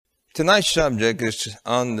Tonight's subject is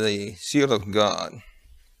on the seal of God.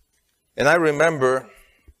 And I remember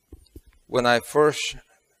when I first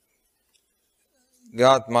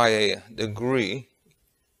got my degree,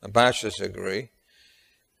 a bachelor's degree,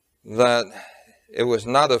 that it was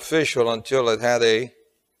not official until it had a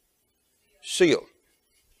seal.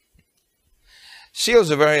 Seals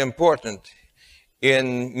are very important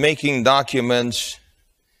in making documents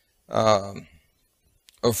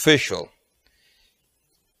official.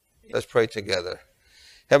 Let's pray together.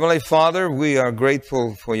 Heavenly Father, we are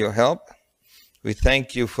grateful for your help. We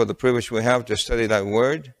thank you for the privilege we have to study thy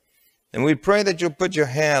word. And we pray that you'll put your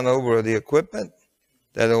hand over the equipment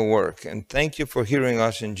that will work. And thank you for hearing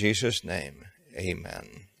us in Jesus' name.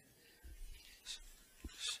 Amen.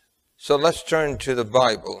 So let's turn to the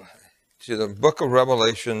Bible, to the book of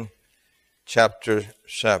Revelation, chapter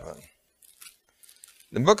 7.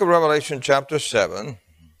 The book of Revelation, chapter 7,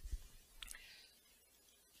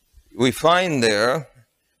 we find there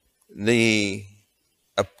the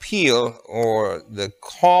appeal or the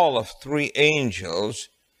call of three angels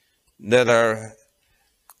that are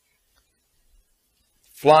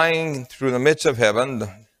flying through the midst of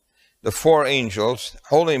heaven, the four angels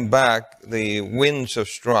holding back the winds of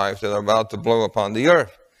strife that are about to blow upon the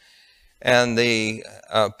earth. And the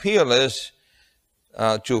appeal is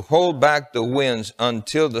to hold back the winds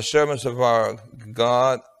until the servants of our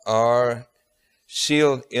God are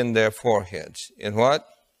sealed in their foreheads. In what?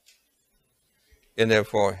 In their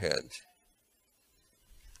foreheads.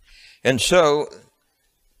 And so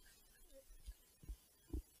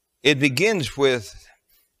it begins with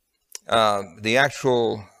the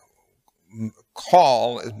actual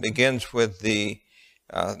call. It begins with the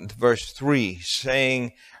verse 3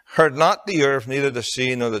 saying, "Hurt not the earth, neither the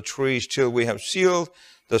sea, nor the trees, till we have sealed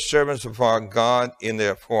the servants of our God in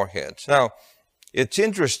their foreheads." Now, it's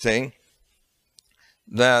interesting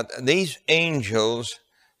that these angels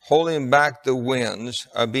holding back the winds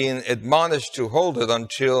are being admonished to hold it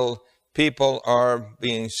until people are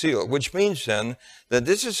being sealed, which means then that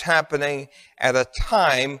this is happening at a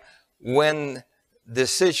time when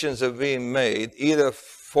decisions are being made either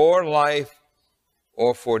for life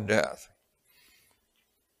or for death.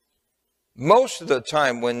 Most of the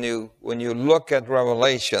time when you look at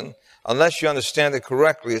Revelation, unless you understand it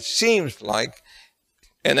correctly, it seems like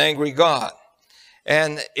an angry God.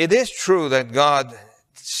 And it is true that God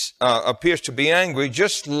appears to be angry,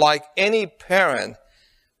 just like any parent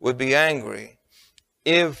would be angry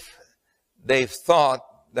if they thought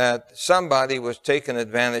that somebody was taking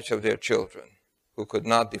advantage of their children who could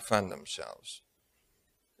not defend themselves.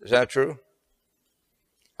 Is that true?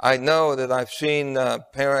 I know that I've seen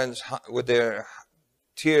parents with their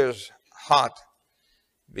tears hot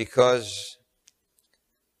because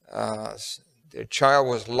their child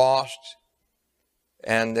was lost.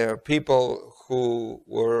 And there are people who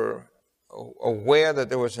were aware that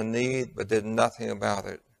there was a need, but did nothing about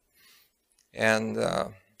it. And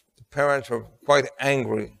the parents were quite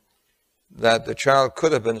angry that the child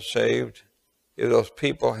could have been saved if those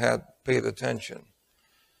people had paid attention.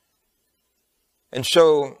 And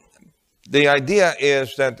so the idea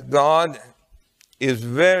is that God is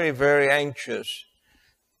very, very anxious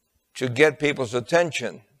to get people's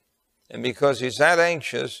attention. And because he's that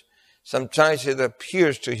anxious, sometimes it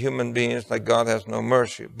appears to human beings like God has no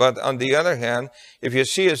mercy. But on the other hand, if you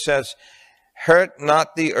see, it says, "Hurt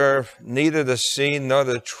not the earth, neither the sea, nor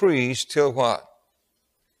the trees, till what?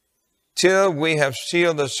 Till we have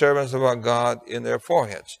sealed the servants of our God in their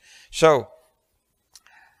foreheads." So,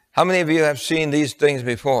 how many of you have seen these things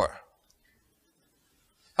before?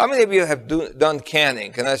 How many of you have done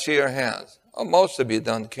canning? Can I see your hands? Oh, most of you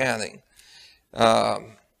done canning.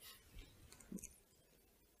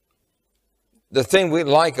 The thing we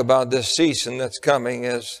like about this season that's coming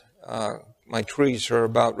is my trees are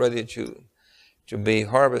about ready to be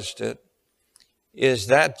harvested. Is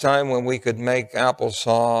that time when we could make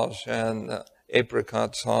applesauce and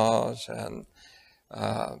apricot sauce and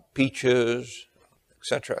peaches,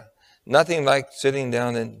 etc. Nothing like sitting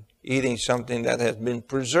down and eating something that has been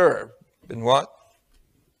preserved. Been what?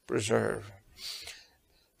 Preserved.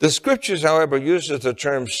 The scriptures, however, uses the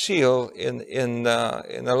term seal in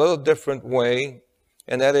a little different way,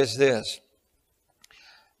 and that is this,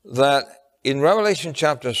 that in Revelation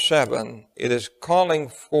chapter 7, it is calling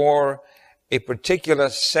for a particular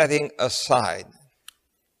setting aside.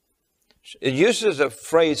 It uses the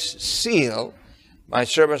phrase seal, my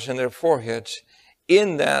servants in their foreheads,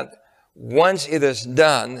 in that once it is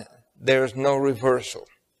done, there is no reversal.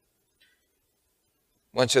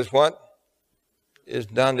 Once it's what? Is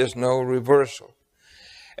done, there's no reversal.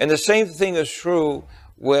 And the same thing is true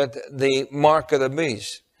with the mark of the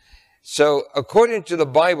beast. So according to the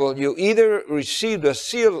Bible, you either receive the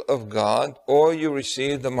seal of God or you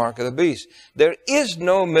receive the mark of the beast. There is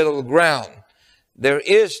no middle ground. There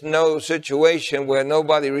is no situation where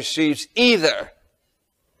nobody receives either.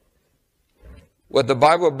 What the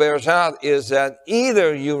Bible bears out is that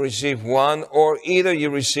either you receive one or either you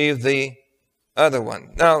receive the other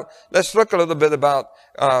one. Now, let's look a little bit about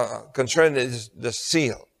concerning the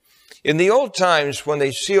seal. In the old times, when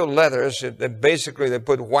they sealed letters, they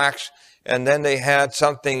put wax, and then they had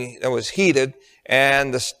something that was heated,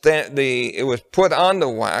 and it was put on the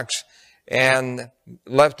wax and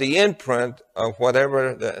left the imprint of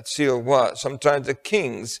whatever the seal was. Sometimes the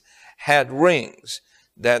kings had rings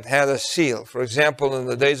that had a seal. For example, in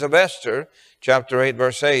the days of Esther, chapter 8,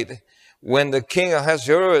 verse 8, when the king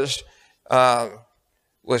Ahasuerus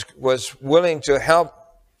was willing to help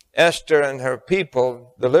Esther and her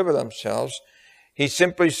people deliver themselves, he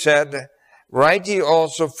simply said, "Write ye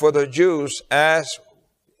also for the Jews as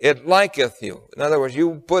it liketh you." In other words,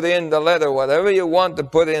 you put in the letter, whatever you want to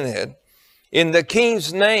put in it, in the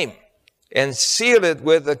king's name, and seal it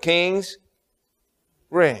with the king's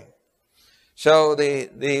ring. So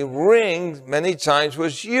the ring many times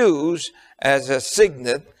was used as a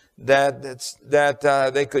signet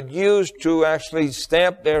that they could use to actually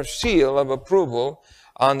stamp their seal of approval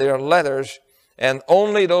on their letters, and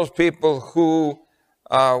only those people who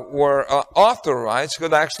were authorized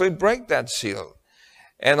could actually break that seal.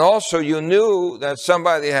 And also you knew that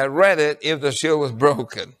somebody had read it if the seal was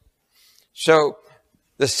broken. So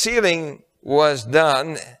the sealing was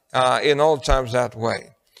done in old times that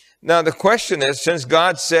way. Now the question is, since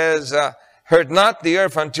God says, "Hurt not the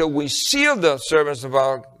earth until we seal the servants of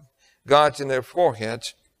our gods in their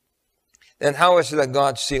foreheads," then how is it that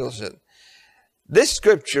God seals it? This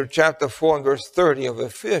scripture, chapter 4 and verse 30 of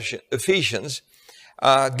Ephesians,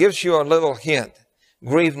 gives you a little hint.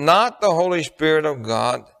 "Grieve not the Holy Spirit of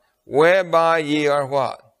God, whereby ye are"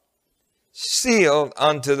 what? "Sealed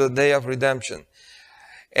unto the day of redemption."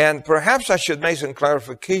 And perhaps I should make some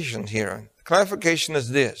clarification here. Clarification is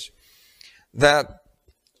this, that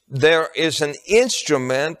there is an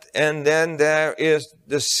instrument and then there is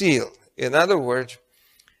the seal. In other words,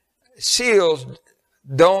 seals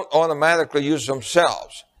don't automatically use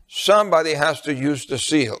themselves. Somebody has to use the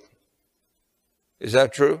seal. Is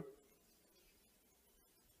that true?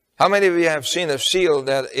 How many of you have seen a seal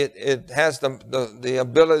that it has the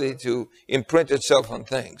ability to imprint itself on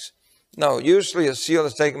things? No, usually a seal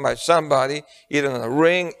is taken by somebody, either in a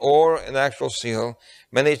ring or an actual seal.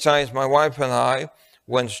 Many times my wife and I,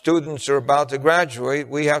 when students are about to graduate,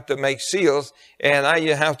 we have to make seals, and I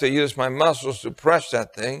have to use my muscles to press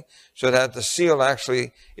that thing so that the seal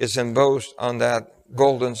actually is embossed on that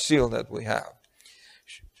golden seal that we have.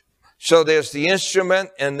 So there's the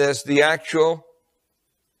instrument and there's the actual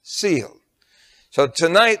seal. So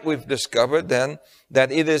tonight we've discovered then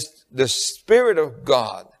that it is the Spirit of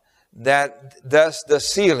God that does the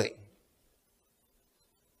sealing.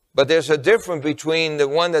 But there's a difference between the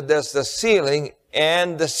one that does the sealing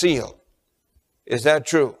and the seal. Is that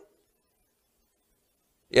true?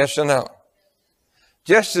 Yes or no?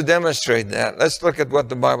 Just to demonstrate that, let's look at what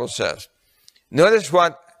the Bible says. Notice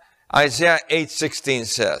what Isaiah 8:16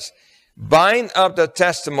 says. "Bind up the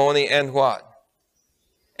testimony and" what?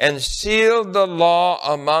 "And seal the law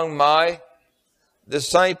among my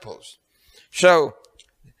disciples." So,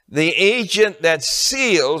 the agent that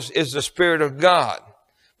seals is the Spirit of God.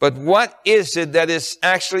 But what is it that is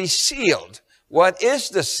actually sealed? What is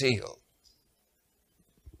the seal?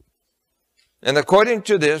 And according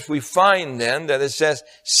to this, we find then that it says,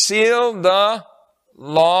 "Seal the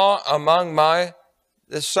law among my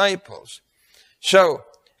disciples." So,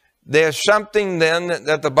 there's something then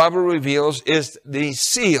that the Bible reveals is the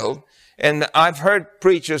seal. And I've heard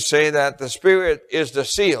preachers say that the Spirit is the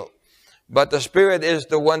seal, but the Spirit is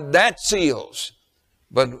the one that seals.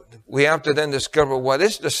 But we have to then discover what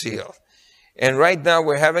is the seal. And right now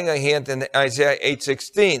we're having a hint in Isaiah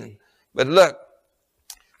 8:16. But look,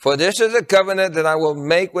 "For this is a covenant that I will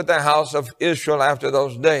make with the house of Israel after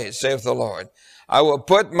those days, saith the Lord. I will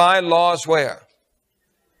put my laws" where?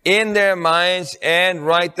 "In their minds, and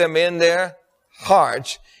write them in their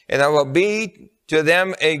hearts. And I will be to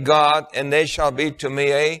them a God, and they shall be to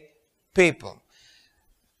me a people."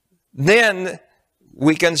 Then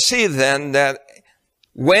we can see then that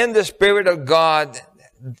when the Spirit of God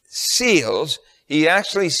seals, He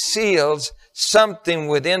actually seals something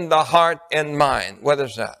within the heart and mind. What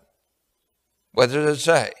is that? What does it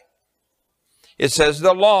say? It says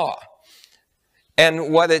the law.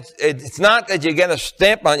 And what it's not that you get a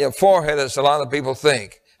stamp on your forehead, as a lot of people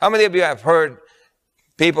think. How many of you have heard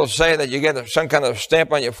people say that you get some kind of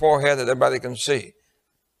stamp on your forehead that everybody can see.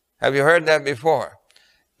 Have you heard that before?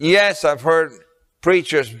 Yes, I've heard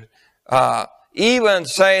preachers even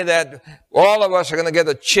say that all of us are going to get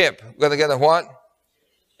a chip. We're going to get a what?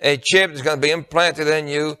 A chip is going to be implanted in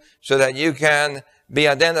you so that you can be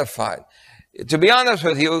identified. To be honest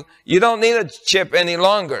with you, you don't need a chip any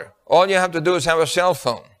longer. All you have to do is have a cell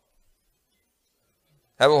phone.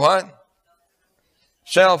 Have a what?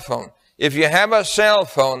 Cell phone. If you have a cell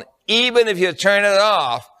phone, even if you turn it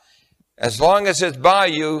off, as long as it's by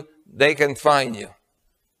you, they can find you.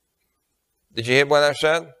 Did you hear what I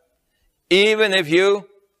said? Even if you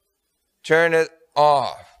turn it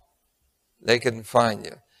off, they can find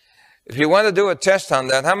you. If you want to do a test on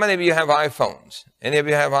that, how many of you have iPhones? Any of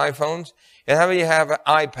you have iPhones? And how many of you have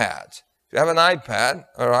iPads? If you have an iPad,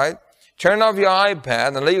 all right, turn off your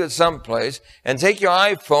iPad and leave it someplace and take your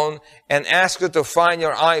iPhone and ask it to find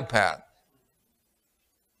your iPad.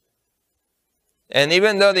 And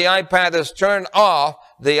even though the iPad is turned off,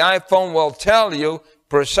 the iPhone will tell you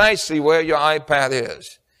precisely where your iPad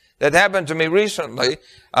is. That happened to me recently.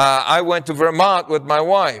 I went to Vermont with my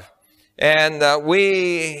wife. And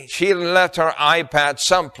she left her iPad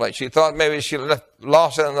someplace. She thought maybe she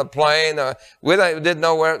lost it on the plane. We didn't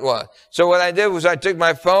know where it was. So what I did was I took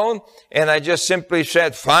my phone and I just simply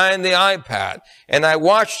said, find the iPad. And I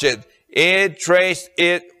watched it. It traced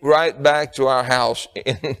it right back to our house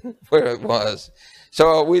where it was.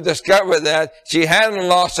 So we discovered that she hadn't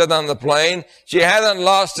lost it on the plane. She hadn't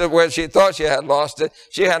lost it where she thought she had lost it.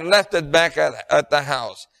 She had left it back at the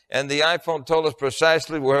house. And the iPhone told us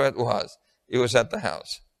precisely where it was. It was at the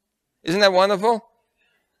house. Isn't that wonderful?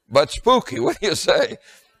 But spooky, what do you say?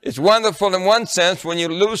 It's wonderful in one sense when you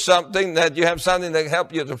lose something that you have something that can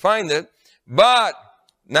help you to find it. But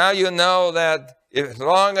now you know that as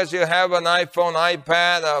long as you have an iPhone,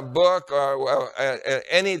 iPad, a book, or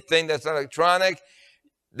anything that's electronic,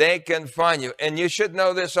 they can find you. And you should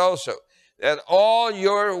know this also, that all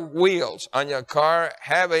your wheels on your car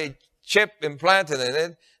have a chip implanted in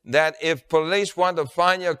it, that if police want to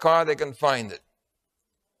find your car, they can find it.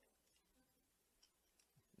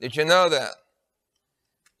 Did you know that?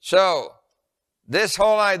 So, this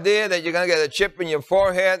whole idea that you're going to get a chip in your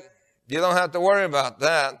forehead, you don't have to worry about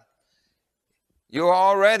that. You're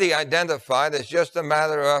already identified. It's just a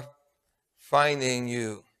matter of finding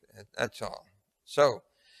you. That's all. So,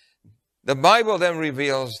 the Bible then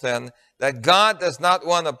reveals then that God does not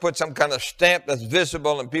want to put some kind of stamp that's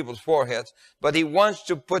visible in people's foreheads, but He wants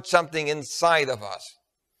to put something inside of us.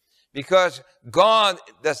 Because God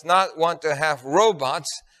does not want to have robots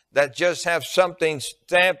that just have something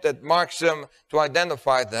stamped that marks them to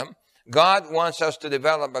identify them. God wants us to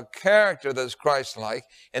develop a character that's Christ-like,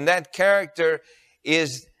 and that character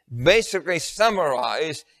is basically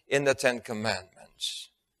summarized in the Ten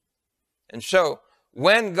Commandments. And so,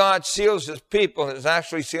 when God seals His people, He's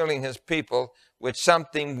actually sealing His people with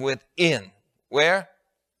something within. Where?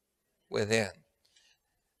 Within.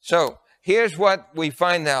 So, here's what we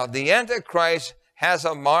find out. The Antichrist has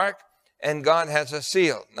a mark and God has a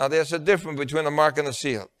seal. Now, there's a difference between a mark and a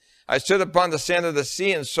seal. I stood upon the sand of the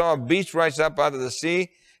sea and saw a beast rise up out of the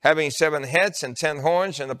sea, having 7 heads and 10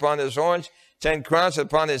 horns, and upon his horns 10 crowns,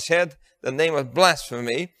 upon his head the name of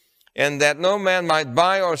blasphemy, and that no man might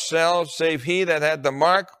buy or sell, save he that had the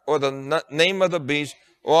mark or the name of the beast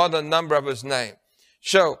or the number of his name.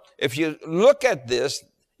 So, if you look at this,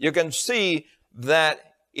 you can see that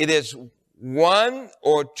it is 1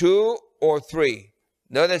 or 2 or 3.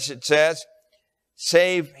 Notice it says,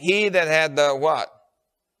 save he that had the what?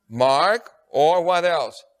 Mark, or what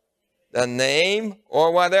else? The name,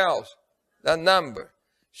 or what else? The number.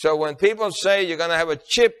 So when people say you're going to have a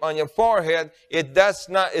chip on your forehead, it's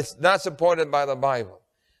not supported by the Bible.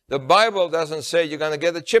 The Bible doesn't say you're going to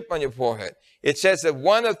get a chip on your forehead. It says that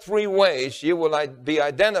 1 of 3 ways you will be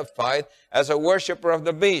identified as a worshiper of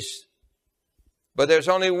the beast. But there's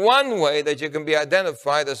only one way that you can be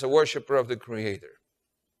identified as a worshiper of the Creator.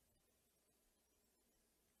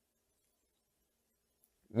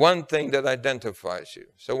 One thing that identifies you.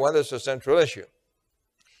 So what is the central issue?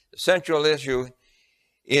 The central issue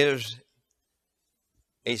is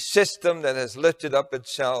a system that has lifted up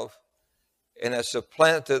itself and has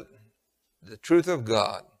supplanted the truth of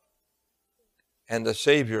God and the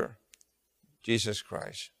Savior, Jesus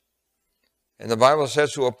Christ. And the Bible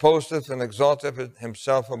says, who opposteth and exalteth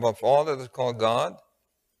himself above all that is called God,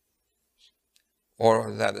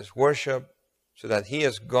 or that is worship, so that he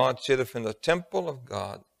as God sitteth in the temple of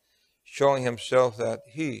God, showing himself that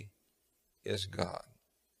he is God.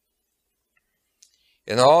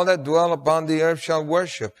 And all that dwell upon the earth shall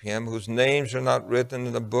worship him, whose names are not written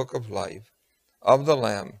in the book of life of the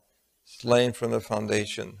Lamb slain from the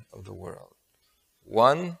foundation of the world.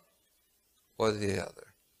 One or the other.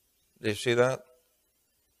 Do you see that?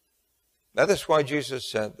 That is why Jesus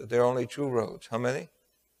said that there are only two roads. How many?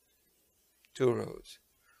 Two roads.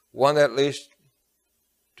 One that leads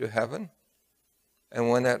to heaven and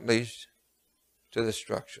one that leads to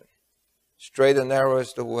destruction. Straight and narrow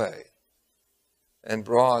is the way, and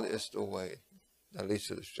broad is the way that leads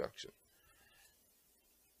to destruction.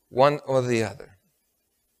 One or the other.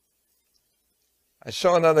 I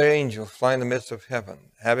saw another angel fly in the midst of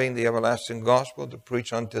heaven, having the everlasting gospel to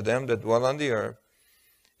preach unto them that dwell on the earth,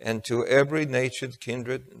 and to every nation,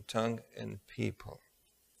 kindred, and tongue, and people.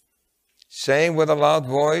 Saying with a loud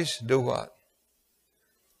voice, do what?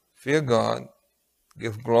 Fear God,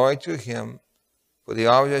 give glory to Him, for the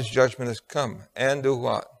hour of His judgment has come. And do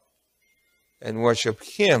what? And worship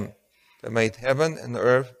Him that made heaven and the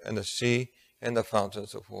earth and the sea and the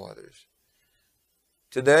fountains of waters.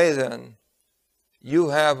 Today then, you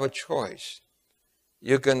have a choice.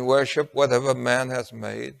 You can worship whatever man has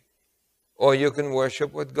made, or you can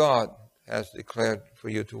worship what God has declared for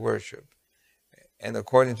you to worship. And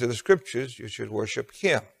according to the scriptures, you should worship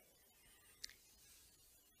Him.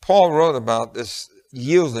 Paul wrote about this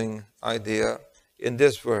yielding idea in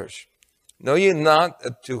this verse. Know ye not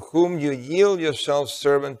that to whom you yield yourselves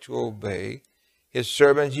servant to obey, His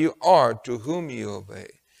servants you are to whom you obey,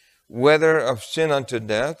 whether of sin unto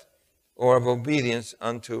death or of obedience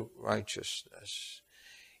unto righteousness.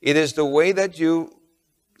 It is the way that you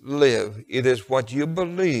live, it is what you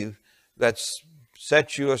believe that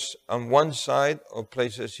sets you on one side or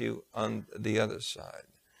places you on the other side.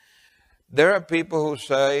 There are people who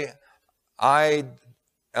say, I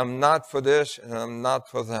am not for this and I'm not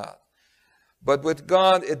for that. But with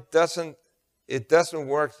God, it doesn't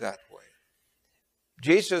work that way.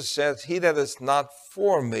 Jesus says, he that is not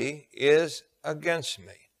for me is against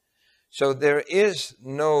me. So there is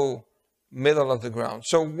no middle of the ground.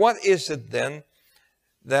 So what is it then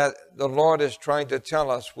that the Lord is trying to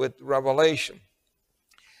tell us with Revelation?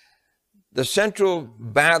 The central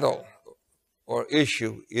battle or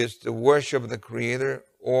issue is the worship of the Creator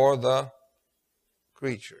or the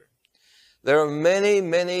creature. There are many,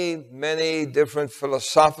 many, many different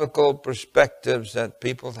philosophical perspectives that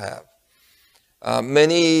people have.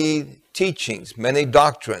 Many teachings, many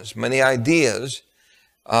doctrines, many ideas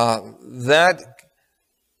that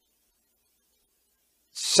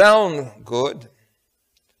sound good,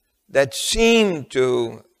 that seem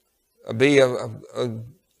to be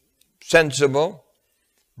sensible,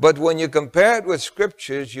 but when you compare it with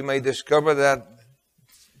scriptures, you may discover that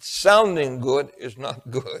sounding good is not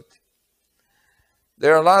good.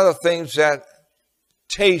 There are a lot of things that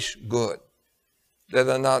taste good that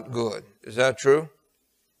are not good. Is that true?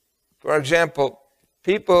 For example,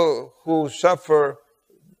 people who suffer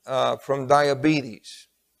from diabetes,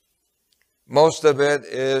 most of it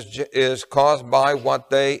is caused by what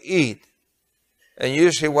they eat. And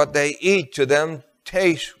usually what they eat to them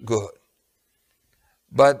tastes good.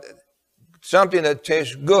 But something that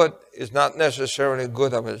tastes good is not necessarily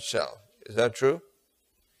good of itself. Is that true?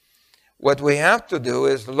 What we have to do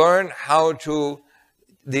is learn how to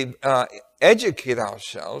educate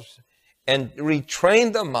ourselves and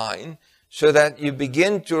retrain the mind so that you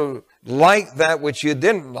begin to like that which you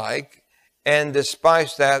didn't like and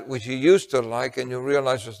despise that which you used to like, and you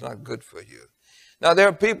realize it's not good for you. Now, there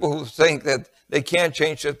are people who think that they can't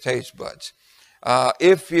change their taste buds.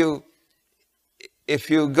 If you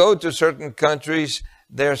go to certain countries,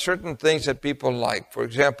 there are certain things that people like. For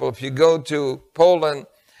example, if you go to Poland,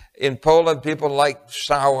 in Poland, people like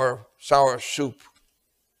sour soup.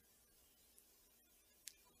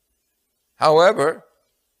 However,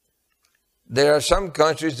 there are some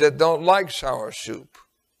countries that don't like sour soup.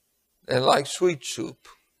 They like sweet soup.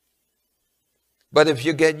 But if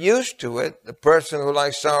you get used to it, the person who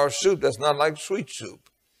likes sour soup does not like sweet soup.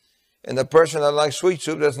 And the person that likes sweet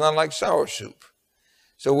soup does not like sour soup.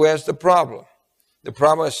 So where's the problem? The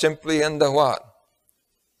problem is simply in the what?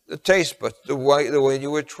 The taste buds, the way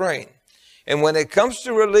you were trained. And when it comes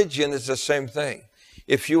to religion, it's the same thing.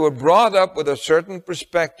 If you were brought up with a certain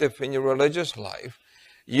perspective in your religious life,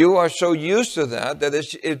 you are so used to that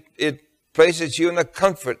it places you in a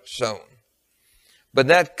comfort zone. But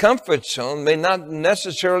that comfort zone may not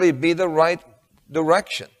necessarily be the right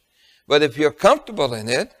direction. But if you're comfortable in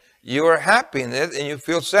it, you are happy in it, and you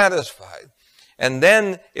feel satisfied. And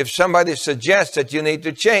then if somebody suggests that you need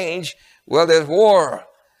to change, well, there's war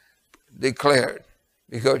declared,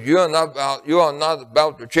 because you are not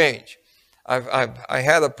about to change. I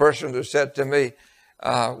had a person who said to me,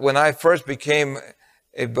 when I first became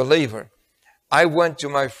a believer, I went to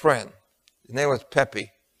my friend. His name was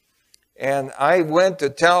Pepe. And I went to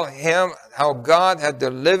tell him how God had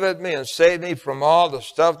delivered me and saved me from all the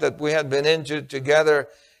stuff that we had been into together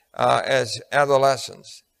as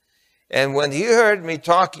adolescents. And when he heard me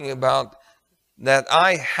talking about that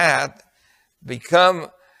I had become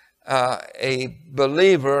a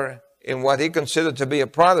believer in what he considered to be a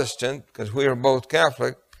Protestant, because we were both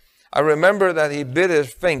Catholic, I remember that he bit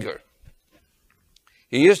his finger.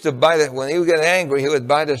 He used to bite it. When he would get angry, he would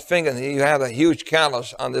bite his finger, and he had a huge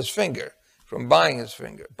callus on his finger from biting his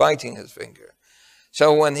finger.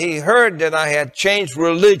 So when he heard that I had changed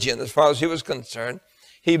religion, as far as he was concerned,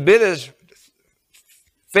 he bit his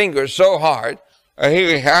finger so hard, he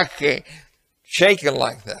was actually shaking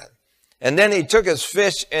like that. And then he took his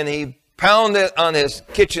fist and he pounded it on his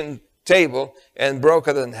kitchen table and broke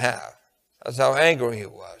it in half. That's how angry he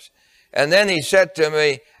was. And then he said to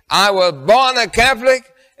me, I was born a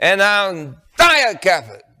Catholic and I'll die a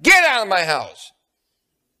Catholic. Get out of my house.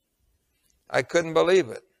 I couldn't believe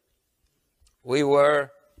it. We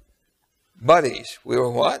were buddies. We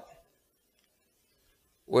were what?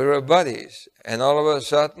 We were buddies. And all of a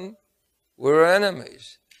sudden, we were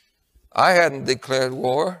enemies. I hadn't declared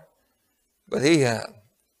war, but he had.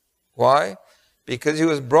 Why? Because he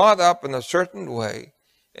was brought up in a certain way,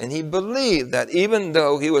 and he believed that even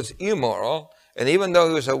though he was immoral, and even though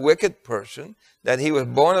he was a wicked person, that he was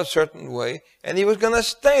born a certain way, and he was going to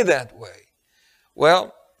stay that way.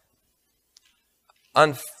 Well,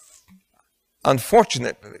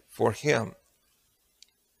 unfortunately for him,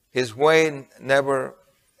 his way never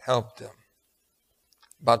helped him.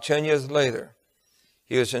 About 10 years later,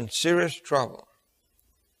 he was in serious trouble.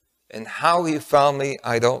 And how he found me,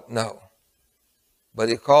 I don't know. But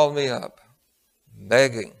he called me up,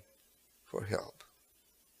 begging for help.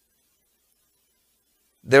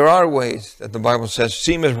 There are ways that the Bible says,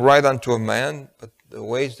 seemeth right unto a man, but the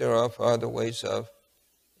ways thereof are the ways of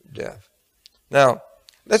death. Now,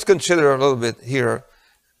 let's consider a little bit here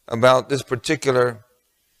about this particular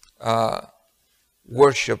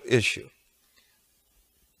worship issue.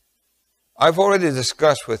 I've already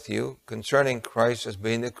discussed with you concerning Christ as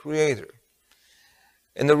being the Creator.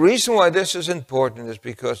 And the reason why this is important is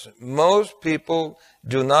because most people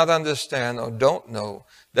do not understand or don't know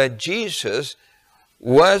that Jesus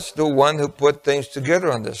was the one who put things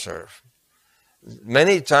together on this earth.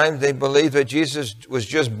 Many times they believe that Jesus was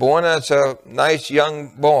just born as a nice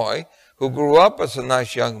young boy who grew up as a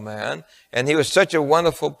nice young man, and he was such a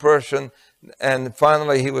wonderful person, and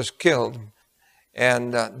finally he was killed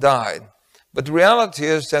and died. But the reality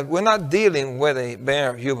is that we're not dealing with a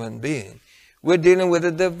mere human being. We're dealing with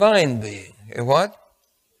a divine being. A what?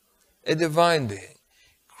 A divine being.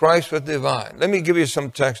 Christ was divine. Let me give you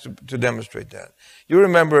some text to demonstrate that. You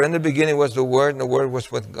remember in the beginning was the Word, and the Word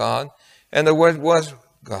was with God, and the Word was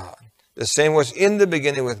God. The same was in the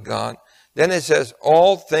beginning with God. Then it says,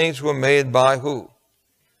 all things were made by who?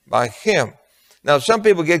 By Him. Now some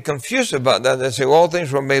people get confused about that. They say, all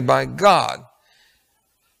things were made by God.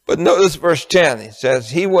 But notice verse 10. It says,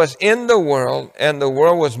 He was in the world, and the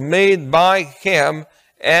world was made by Him,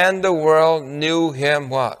 and the world knew Him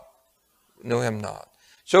what? Knew Him not.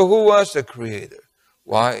 So who was the Creator?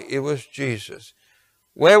 Why, it was Jesus.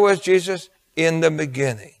 Where was Jesus? In the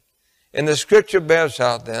beginning. And the Scripture bears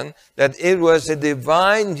out then that it was a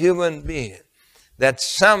divine human being that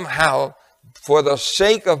somehow, for the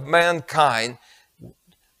sake of mankind,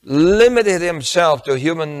 limited Himself to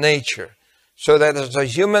human nature, so that as a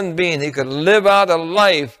human being, He could live out a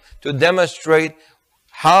life to demonstrate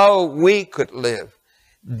how we could live,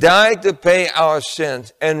 died to pay our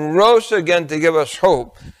sins, and rose again to give us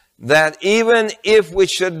hope that even if we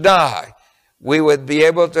should die, we would be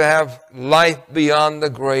able to have life beyond the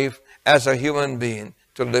grave as a human being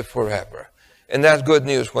to live forever. And that's good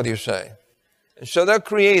news. What do you say? And so the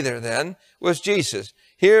Creator then was Jesus.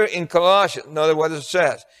 Here in Colossians, notice what it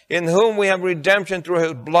says. In whom we have redemption through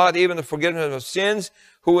His blood, even the forgiveness of sins,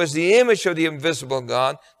 who is the image of the invisible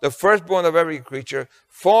God, the firstborn of every creature.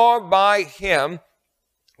 For by Him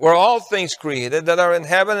were all things created that are in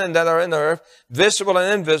heaven and that are in earth, visible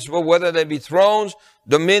and invisible, whether they be thrones,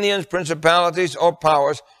 dominions, principalities, or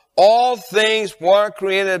powers. All things were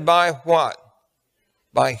created by what?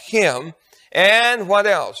 By Him. And what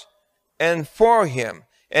else? And for Him.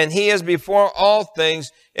 And He is before all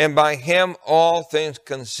things, and by Him all things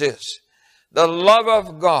consist. The love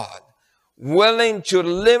of God, willing to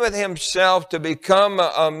limit Himself to become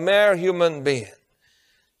a mere human being,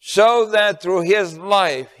 so that through His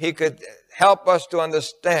life He could help us to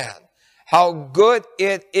understand how good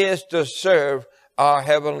it is to serve our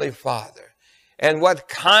Heavenly Father, and what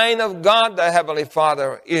kind of God the Heavenly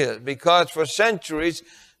Father is. Because for centuries,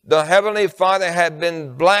 the Heavenly Father had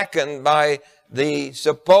been blackened by the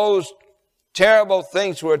supposed terrible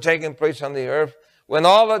things were taking place on the earth, when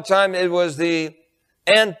all the time it was the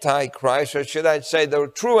Antichrist, or should I say the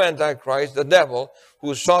true Antichrist, the devil,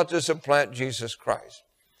 who sought to supplant Jesus Christ.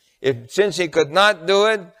 Since he could not do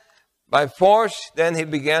it by force, then he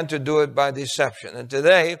began to do it by deception. And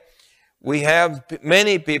today, we have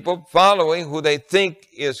many people following who they think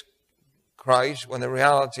is Christ, when in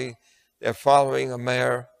reality, they're following a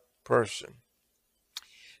mere person.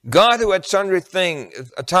 God, who at sundry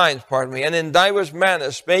times, and in divers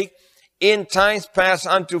manners spake in times past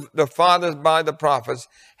unto the fathers by the prophets,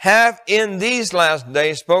 have in these last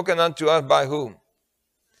days spoken unto us by whom?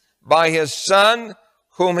 By his Son,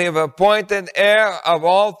 whom he have appointed heir of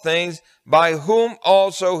all things, by whom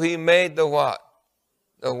also he made the what?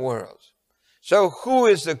 The worlds. So who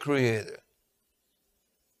is the Creator?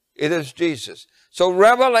 It is Jesus. So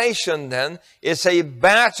Revelation then is a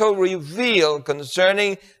battle revealed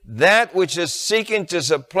concerning that which is seeking to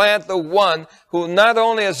supplant the one who not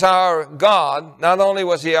only is our God, not only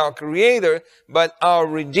was he our Creator, but our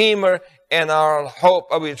Redeemer and our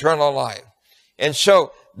hope of eternal life. And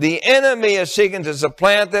so the enemy is seeking to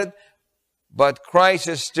supplant it, but Christ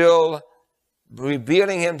is still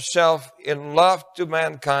revealing himself in love to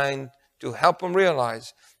mankind to help them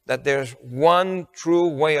realize that there's one true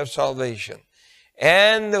way of salvation.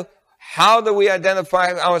 And how do we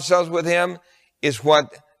identify ourselves with him is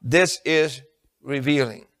what this is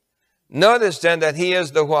revealing. Notice then that he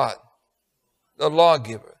is the what? The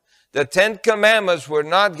lawgiver. The 10 Commandments were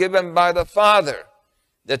not given by the Father.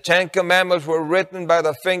 The 10 Commandments were written by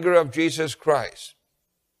the finger of Jesus Christ.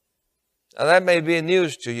 Now that may be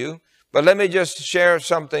news to you, but let me just share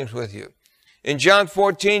some things with you. In John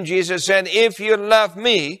 14, Jesus said, if you love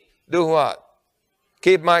me, do what?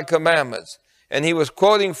 Keep my commandments. And he was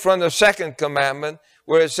quoting from the 2nd commandment,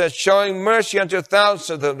 where it says, showing mercy unto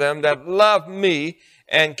thousands of them that love me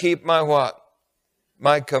and keep my what?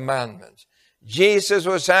 My commandments. Jesus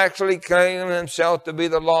was actually claiming himself to be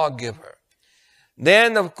the lawgiver.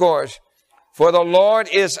 Then, of course, for the Lord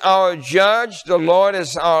is our judge, the Lord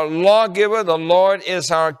is our lawgiver, the Lord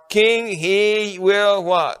is our king. He will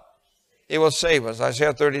what? He will save us.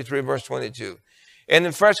 Isaiah 33, verse 22. And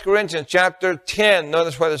in 1 Corinthians chapter 10,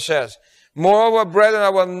 notice what it says. Moreover, brethren, I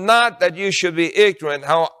will not that you should be ignorant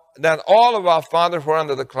how that all of our fathers were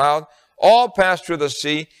under the cloud, all passed through the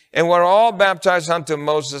sea, and were all baptized unto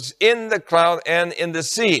Moses in the cloud and in the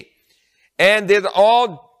sea, and did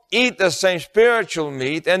all eat the same spiritual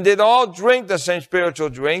meat, and did all drink the same spiritual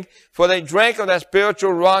drink, for they drank of that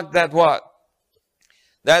spiritual rock that what?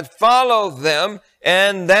 That followed them,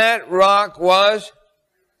 and that rock was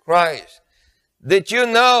Christ. Did you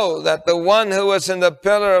know that the one who was in the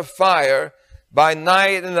pillar of fire by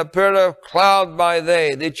night and the pillar of cloud by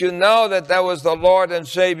day, did you know that that was the Lord and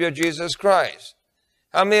Savior Jesus Christ?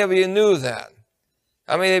 How many of you knew that?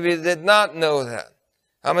 How many of you did not know that?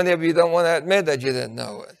 How many of you don't want to admit that you didn't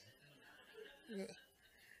know it?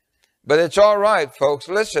 But it's all right, folks.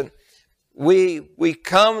 Listen, we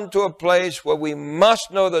come to a place where we must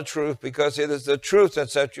know the truth, because it is the truth that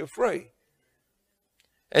sets you free.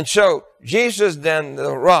 And so, Jesus then,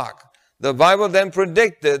 the rock, the Bible then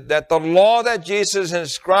predicted that the law that Jesus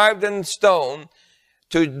inscribed in stone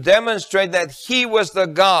to demonstrate that he was the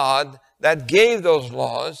God that gave those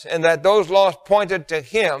laws, and that those laws pointed to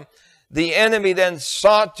him, the enemy then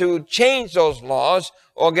sought to change those laws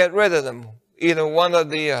or get rid of them, either one or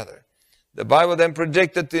the other. The Bible then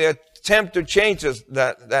predicted the attempt to change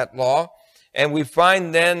that law, and we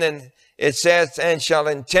find then in it says, and shall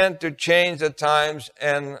intend to change the times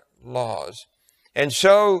and laws. And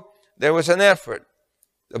so there was an effort.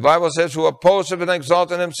 The Bible says, who opposed and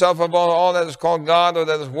exalted himself above all that is called God or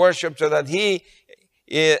that is worshipped, so that he,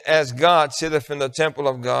 as God, sitteth in the temple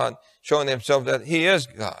of God, showing himself that he is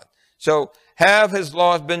God. So have his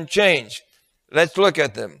laws been changed? Let's look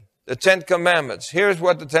at them. The 10 Commandments. Here's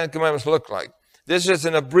what the 10 Commandments look like. This is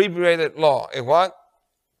an abbreviated law. A what?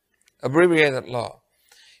 Abbreviated law.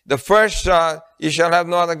 The first, you shall have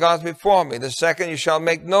no other gods before me. The second, you shall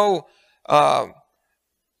make no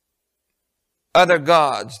other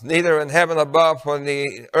gods, neither in heaven above, or in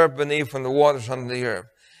the earth beneath, and the waters under the earth.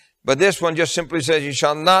 But this one just simply says, you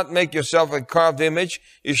shall not make yourself a carved image.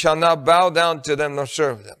 You shall not bow down to them nor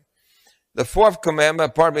serve them. The fourth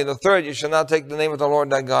commandment, the third, you shall not take the name of the Lord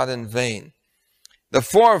thy God in vain. The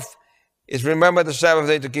fourth is remember the Sabbath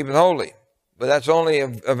day to keep it holy. But that's only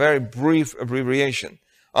a very brief abbreviation.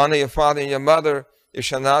 Honor your father and your mother. You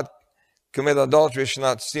shall not commit adultery. You shall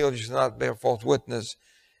not steal. You shall not bear false witness.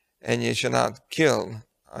 And you shall not kill.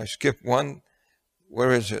 I skipped one.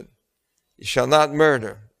 Where is it? You shall not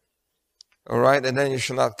murder. All right, and then you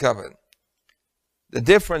shall not covet. The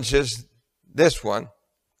difference is this one,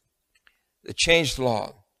 the changed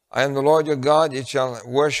law. I am the Lord your God. You shall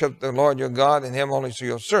worship the Lord your God, and him only shall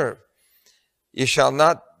you serve. You shall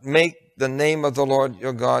not make the name of the Lord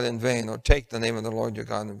your God in vain, or take the name of the Lord your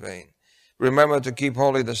God in vain. Remember to keep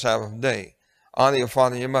holy the Sabbath day. Honor your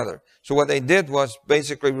father and your mother. So what they did was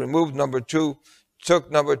basically remove number 2, took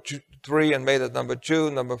number 3 and made it number 2.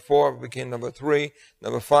 Number 4 became number 3.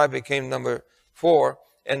 Number 5 became number 4.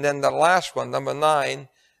 And then the last one, number 9,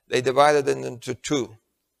 they divided it into 2.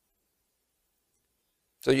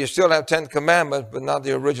 So you still have 10 commandments, but not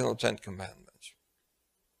the original 10 commandments.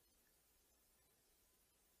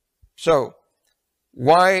 So,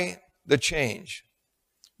 why the change?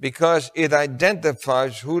 Because it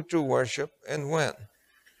identifies who to worship and when.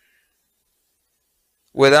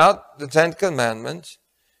 Without the 10 commandments,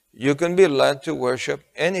 you can be led to worship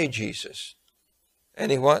any Jesus.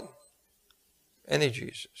 Any what? Any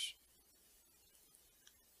Jesus.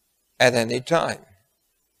 At any time.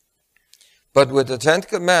 But with the 10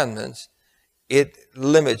 commandments, it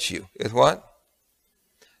limits you. It what?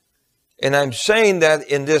 And I'm saying that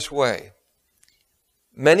in this way.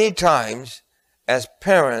 Many times, as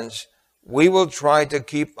parents, we will try to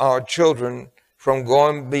keep our children from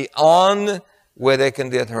going beyond where they can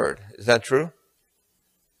get hurt. Is that true?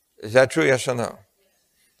 Is that true, yes or no?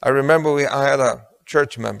 I remember I had a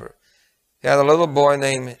church member. He had a little boy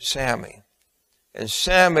named Sammy. And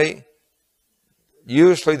Sammy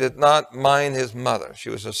usually did not mind his mother. She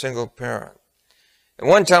was a single parent. And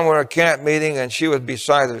one time we were at a camp meeting and she was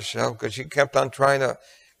beside herself because she kept on trying to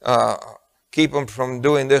keep him from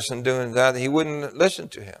doing this and doing that. He wouldn't listen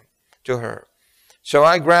to her. So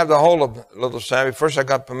I grabbed a hold of little Sammy. First I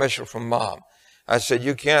got permission from Mom. I said,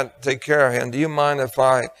 you can't take care of him. Do you mind if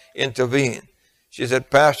I intervene? She said,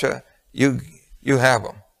 Pastor, you have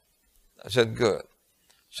him. I said, good.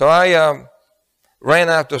 So I ran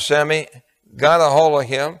after Sammy, got a hold of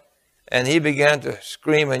him, and he began to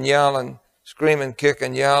scream and yell and scream and kick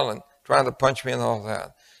and yell and trying to punch me and all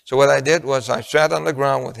that. So what I did was I sat on the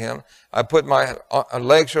ground with him. I put my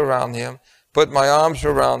legs around him, put my arms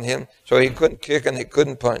around him so he couldn't kick and he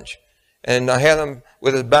couldn't punch. And I had him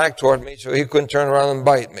with his back toward me so he couldn't turn around and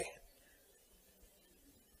bite me.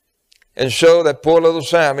 And so that poor little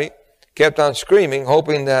Sammy kept on screaming,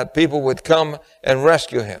 hoping that people would come and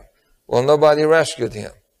rescue him. Well, nobody rescued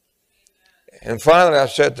him. And finally I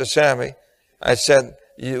said to Sammy, I said,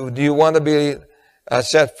 do you want to be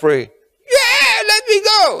set free? Yeah, let me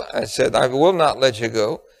go. I said, I will not let you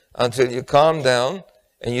go until you calm down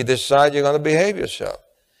and you decide you're going to behave yourself.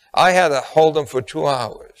 I had to hold him for 2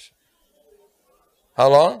 hours. How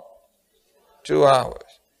long? 2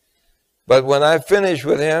 hours. But when I finished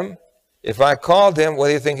with him, if I called him, what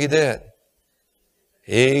do you think he did?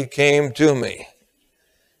 He came to me.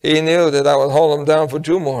 He knew that I would hold him down for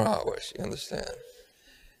 2 more hours, you understand?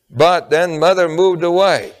 But then Mother moved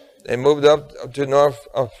away. They moved up to north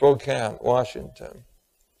of Spokane, Washington.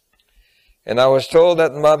 And I was told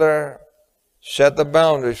that Mother set the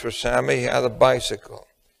boundaries for Sammy. He had a bicycle.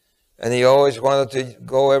 And he always wanted to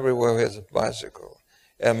go everywhere with his bicycle.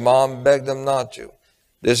 And Mom begged him not to.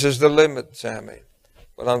 This is the limit, Sammy.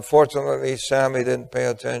 But unfortunately, Sammy didn't pay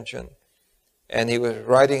attention. And he was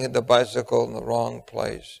riding the bicycle in the wrong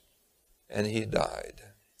place. And he died.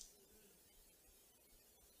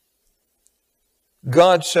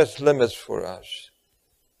 God sets limits for us.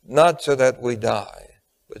 Not so that we die,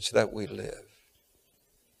 but so that we live.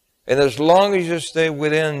 And as long as you stay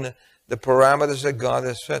within the parameters that God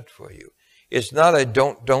has set for you, it's not a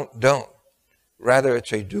don't. Rather,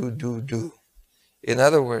 it's a do. In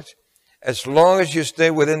other words, as long as you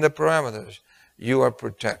stay within the parameters, you are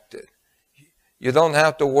protected. You don't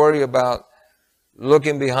have to worry about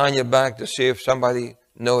looking behind your back to see if somebody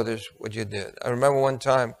noticed what you did. I remember one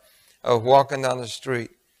time I was walking down the street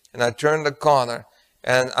and I turned the corner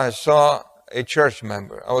and I saw a church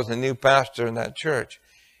member. I was a new pastor in that church.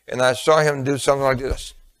 And I saw him do something like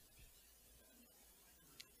this.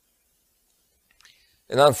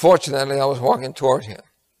 And unfortunately, I was walking toward him.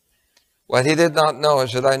 What he did not know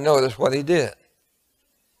is that I noticed what he did.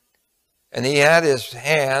 And he had his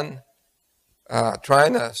hand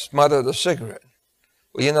trying to smother the cigarette.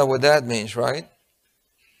 Well, you know what that means, right?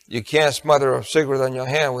 You can't smother a cigarette on your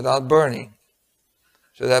hand without burning.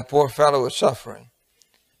 So that poor fellow was suffering.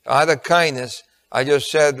 Out of kindness, I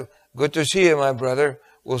just said, good to see you, my brother.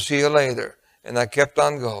 We'll see you later. And I kept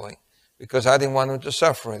on going because I didn't want him to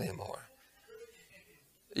suffer anymore.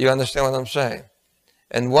 You understand what I'm saying?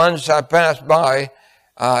 And once I passed by,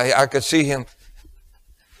 I could see him.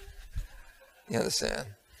 You understand?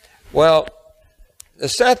 Well, The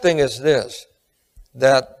sad thing is this,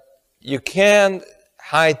 that you can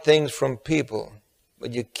hide things from people,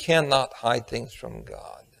 but you cannot hide things from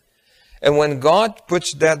God. And when God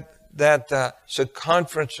puts that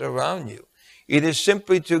circumference around you, it is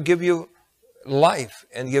simply to give you life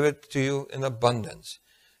and give it to you in abundance.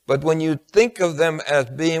 But when you think of them as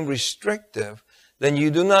being restrictive, then you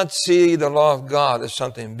do not see the law of God as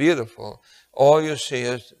something beautiful. All you see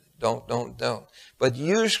is don't. But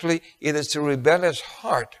usually it is the rebellious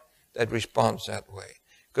heart that responds that way.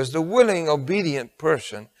 Because the willing, obedient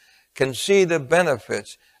person can see the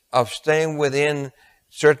benefits of staying within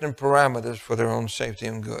certain parameters for their own safety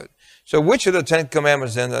and good. So which of the 10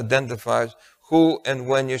 commandments then identifies who and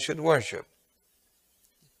when you should worship?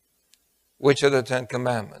 Which of the 10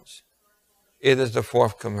 commandments? It is the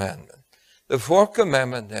 4th commandment. The 4th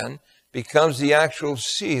commandment then becomes the actual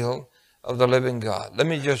seal of the living God. Let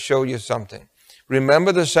me just show you something.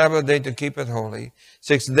 Remember the Sabbath day to keep it holy.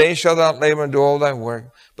 6 days shalt thou labor and do all thy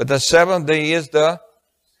work. But the 7th day is the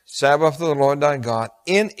Sabbath of the Lord thy God.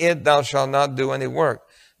 In it thou shalt not do any work.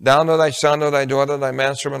 Thou, nor thy son, nor thy daughter, thy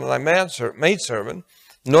manservant, nor thy maidservant,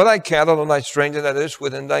 nor thy cattle, nor thy stranger that is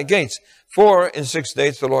within thy gates. For in 6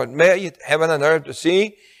 days the Lord made heaven and earth, the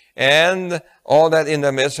sea, and all that in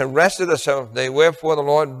the midst, and rested the 7th day. Wherefore the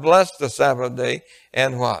Lord blessed the Sabbath day,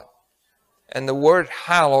 and what? And the word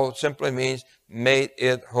hallowed simply means made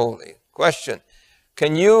it holy. Question: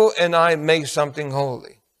 can you and I make something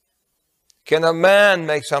holy? Can a man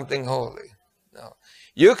make something holy? No.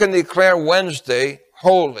 You can declare Wednesday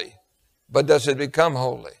holy, but does it become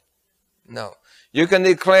holy? No. You can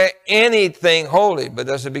declare anything holy, but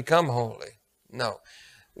does it become holy? No.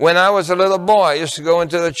 When I was a little boy, I used to go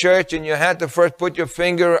into the church and you had to first put your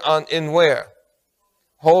finger in where?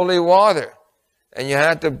 Holy water. And you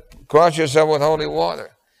had to cross yourself with holy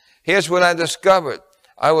water. Here's what I discovered.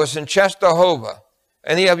 I was in Częstochowa.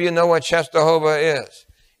 Any of you know what Częstochowa is?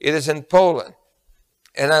 It is in Poland.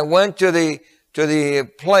 And I went to the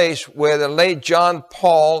place where the late John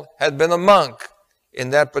Paul had been a monk in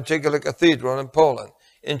that particular cathedral in Poland,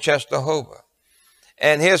 in Częstochowa.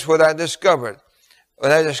 And here's what I discovered.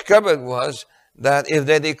 What I discovered was that if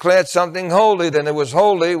they declared something holy, then it was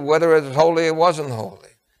holy, whether it was holy or wasn't holy.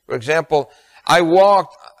 For example, I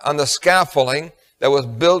walked on the scaffolding that was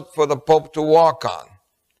built for the Pope to walk on.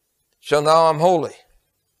 So now I'm holy.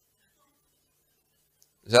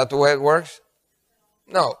 Is that the way it works?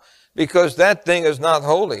 No, because that thing is not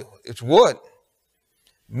holy. It's wood.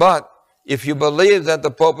 But if you believe that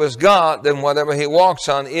the Pope is God, then whatever he walks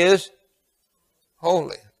on is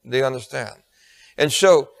holy. Do you understand? And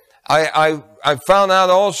so I found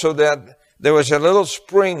out also that there was a little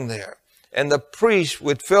spring there. And the priest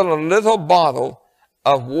would fill a little bottle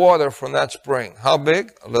of water from that spring. How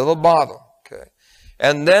big? A little bottle. Okay.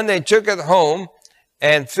 And then they took it home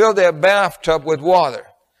and filled their bathtub with water.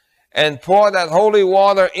 And poured that holy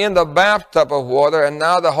water in the bathtub of water. And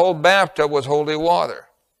now the whole bathtub was holy water.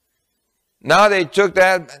 Now they took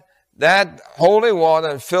that holy water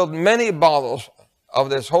and filled many bottles of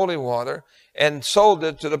this holy water and sold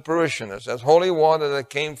it to the parishioners as holy water that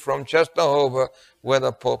came from Częstochowa, where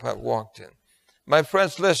the Pope had walked in. My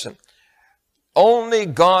friends, listen. Only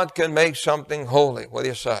God can make something holy. What do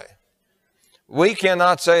you say? We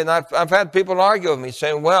cannot say, and I've had people argue with me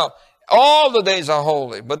saying, well, all the days are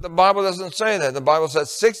holy. But the Bible doesn't say that. The Bible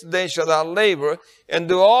says 6 days shalt thou labor and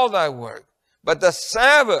do all thy work. But the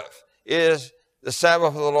Sabbath is the Sabbath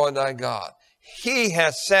of the Lord thy God. He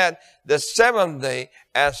has set the 7th day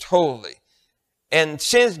as holy. And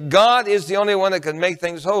since God is the only one that can make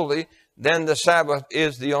things holy, then the Sabbath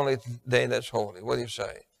is the only day that's holy. What do you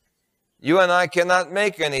say? You and I cannot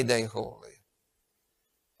make any day holy.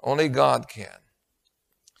 Only God can.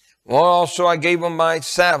 Well, also I gave them my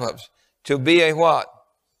Sabbaths to be a what?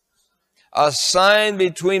 A sign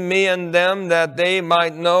between me and them, that they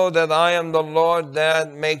might know that I am the Lord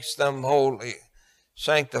that makes them holy,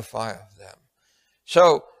 sanctifieth them.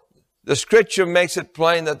 So the scripture makes it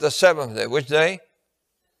plain that the 7th day, which day?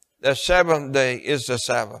 The 7th day is the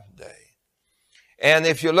Sabbath day. And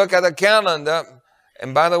if you look at the calendar,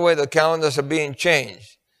 and by the way, the calendars are being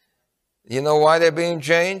changed. You know why they're being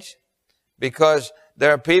changed? Because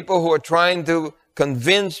there are people who are trying to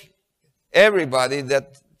convince everybody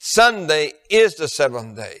that Sunday is the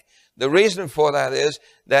 7th day. The reason for that is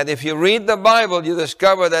that if you read the Bible, you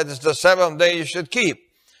discover that it's the 7th day you should keep.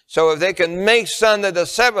 So if they can make Sunday the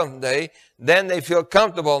 7th day, then they feel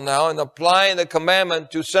comfortable now in applying the commandment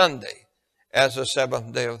to Sunday as the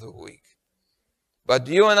 7th day of the week. But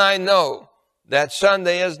you and I know that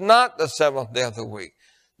Sunday is not the 7th day of the week.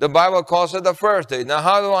 The Bible calls it the first day. Now,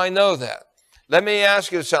 how do I know that? Let me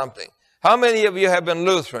ask you something. How many of you have been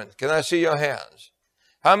Lutheran? Can I see your hands?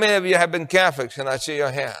 How many of you have been Catholics? Can I see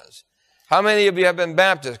your hands? How many of you have been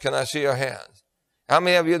Baptists? Can I see your hands? How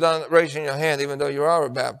many of you done raising your hand even though you are a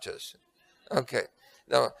Baptist? Okay.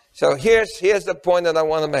 Now, so here's the point that I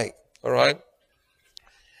want to make, all right?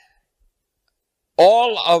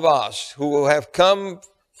 All of us who have come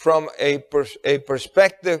from a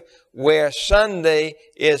perspective where Sunday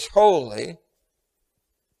is holy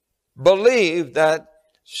believe that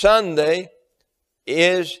Sunday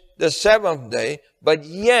is the seventh day, but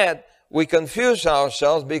yet we confuse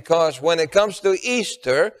ourselves because when it comes to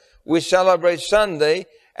Easter, we celebrate Sunday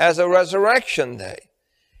as a resurrection day.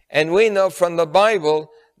 And we know from the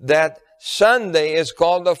Bible that Sunday is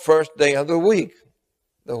called the first day of the week.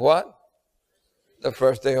 The what? The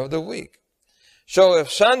first day of the week. So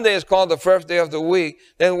if Sunday is called the first day of the week,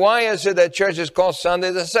 then why is it that church is called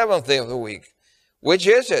Sunday the seventh day of the week? Which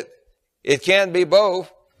is it? It can't be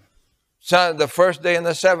both. The first day and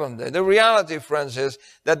the seventh day. The reality, friends, is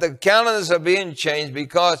that the calendars are being changed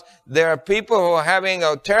because there are people who are having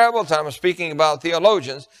a terrible time, I'm speaking about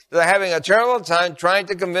theologians, that are having a terrible time trying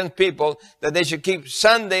to convince people that they should keep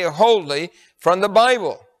Sunday holy from the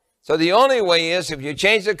Bible. So the only way is if you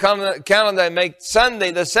change the calendar and make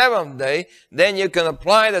Sunday the seventh day, then you can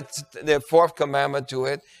apply the fourth commandment to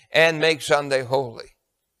it and make Sunday holy.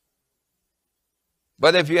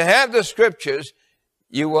 But if you have the scriptures,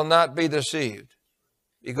 you will not be deceived,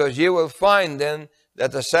 because you will find then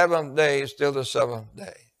that the seventh day is still the seventh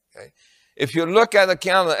day. Okay? If you look at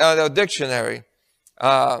a dictionary,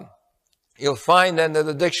 you'll find then that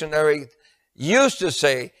the dictionary used to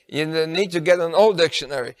say you need to get an old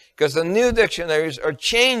dictionary, because the new dictionaries are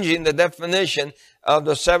changing the definition of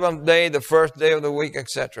the seventh day, the first day of the week,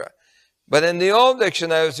 etc. But in the old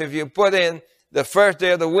dictionaries, if you put in the first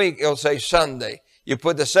day of the week, it'll say Sunday. You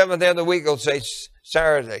put the seventh day of the week, it'll say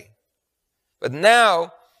Saturday. But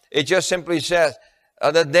now, it just simply says,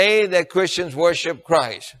 the day that Christians worship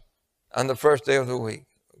Christ on the first day of the week.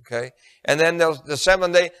 Okay? And then the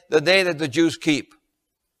seventh day, the day that the Jews keep.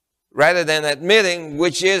 Rather than admitting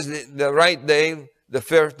which is the right day, the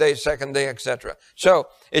first day, second day, etc. So,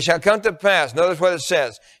 it shall come to pass, notice what it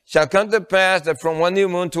says, it shall come to pass that from one new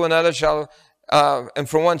moon to another and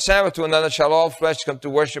from one Sabbath to another shall all flesh come to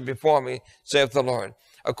worship before me, saith the Lord.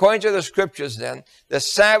 According to the scriptures then, the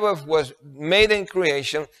Sabbath was made in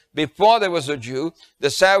creation before there was a Jew.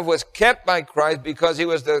 The Sabbath was kept by Christ because he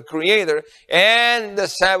was the creator, and the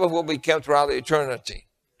Sabbath will be kept throughout eternity.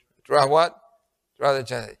 Throughout what? Throughout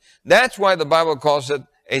eternity. That's why the Bible calls it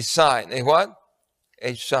a sign. A what?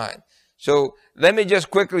 A sign. So let me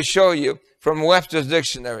just quickly show you from Webster's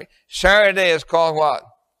dictionary. Saturday is called what?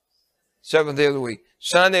 Seventh day of the week.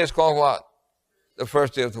 Sunday is called what? The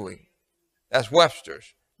first day of the week. That's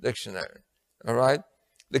Webster's dictionary. All right?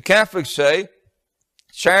 The Catholics say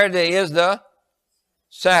Saturday is the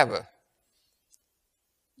Sabbath.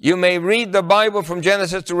 You may read the Bible from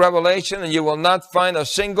Genesis to Revelation and you will not find a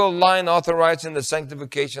single line authorizing the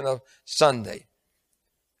sanctification of Sunday.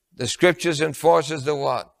 The scriptures enforces the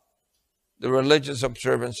what? The religious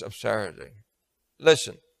observance of Saturday.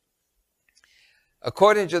 Listen.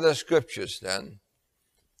 According to the scriptures then,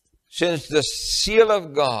 since the seal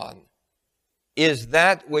of God is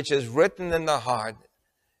that which is written in the heart,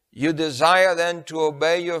 you desire then to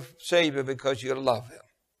obey your Savior because you love him.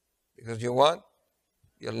 Because you what?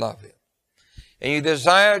 You love him. And you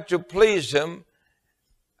desire to please him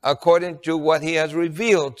according to what he has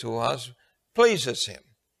revealed to us, pleases him.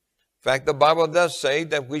 In fact, the Bible does say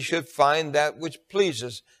that we should find that which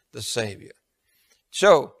pleases the Savior.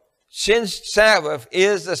 So, since Sabbath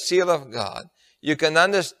is the seal of God, you can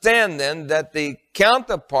understand then that the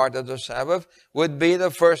counterpart of the Sabbath would be the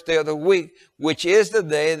first day of the week, which is the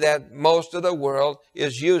day that most of the world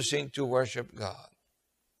is using to worship God.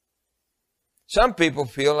 Some people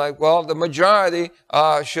feel like, well, the majority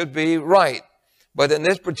should be right. But in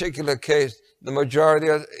this particular case, the majority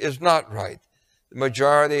is not right. The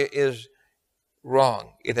majority is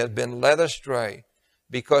wrong. It has been led astray.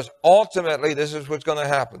 Because ultimately, this is what's going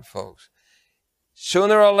to happen, folks.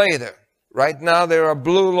 Sooner or later, right now there are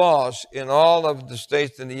blue laws in all of the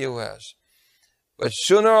states in the U.S. But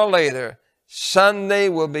sooner or later, Sunday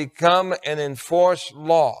will become an enforced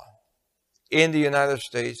law in the United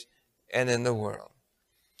States and in the world.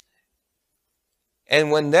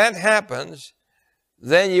 And when that happens,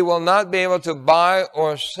 then you will not be able to buy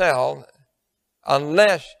or sell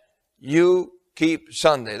unless you keep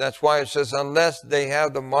Sunday. That's why it says, unless they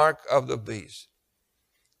have the mark of the beast.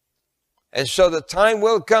 And so the time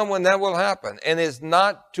will come when that will happen, and it's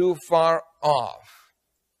not too far off.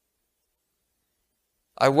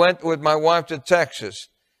 I went with my wife to Texas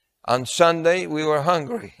On Sunday, we were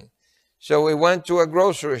hungry. So we went to a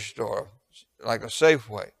grocery store, like a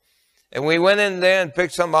Safeway. And we went in there and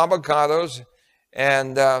picked some avocados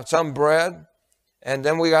and some bread. And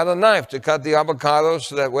then we got a knife to cut the avocados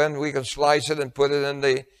so that when we could slice it and put it on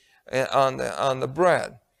the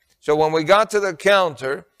bread. So when we got to the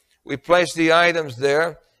counter, we placed the items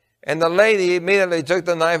there. And the lady immediately took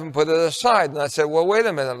the knife and put it aside. And I said, well, wait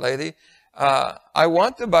a minute, lady. I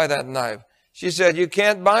want to buy that knife. She said, you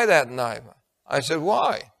can't buy that knife. I said,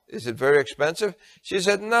 why? Is it very expensive? She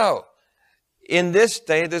said, no. In this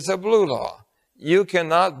state, it's a blue law. You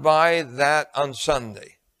cannot buy that on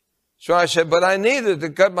Sunday. So I said, but I needed to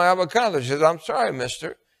cut my avocado. She said, I'm sorry,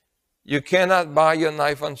 mister. You cannot buy your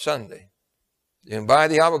knife on Sunday. You can buy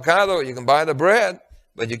the avocado, you can buy the bread,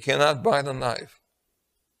 but you cannot buy the knife.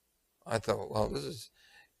 I thought, well,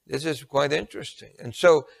 this is quite interesting. And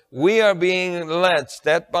so we are being led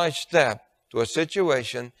step by step to a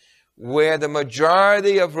situation where the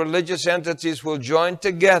majority of religious entities will join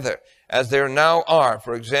together, as there now are.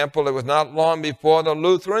 For example, it was not long before the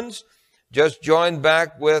Lutherans just joined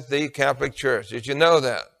back with the Catholic Church. Did you know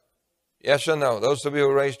that? Yes or no? Those of you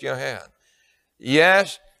who raised your hand.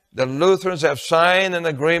 Yes, the Lutherans have signed an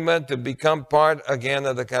agreement to become part again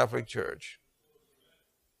of the Catholic Church.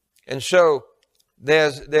 And so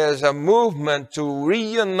there's a movement to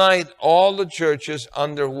reunite all the churches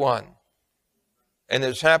under one. And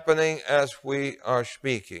it's happening as we are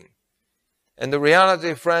speaking. And the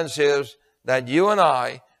reality, friends, is that you and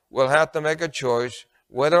I will have to make a choice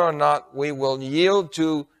whether or not we will yield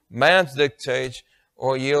to man's dictates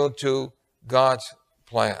or yield to God's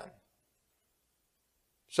plan.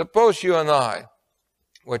 Suppose you and I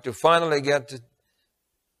were to finally get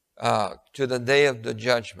to the day of the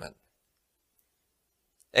judgment.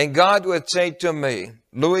 And God would say to me,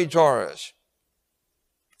 Louis Torres,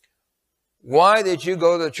 why did you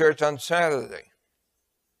go to church on Saturday?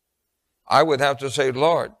 I would have to say,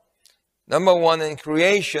 Lord, number one, in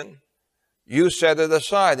creation, you set it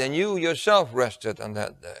aside and you yourself rested on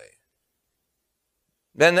that day.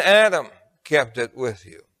 Then Adam kept it with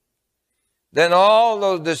you. Then all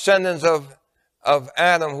those descendants of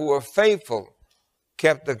Adam who were faithful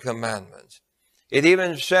kept the commandments. It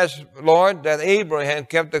even says, Lord, that Abraham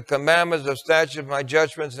kept the commandments, the statutes, my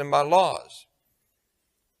judgments, and my laws.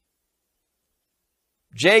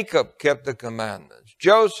 Jacob kept the commandments.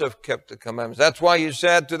 Joseph kept the commandments. That's why you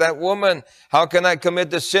said to that woman, how can I commit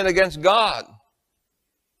the sin against God?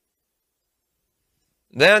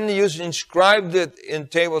 Then you inscribed it in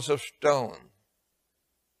tables of stone.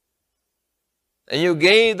 And you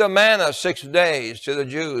gave the manna 6 days to the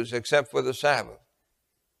Jews except for the Sabbath.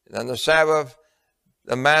 And on the Sabbath,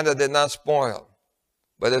 the manna did not spoil.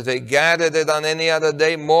 But if they gathered it on any other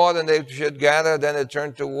day more than they should gather, then it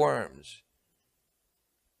turned to worms.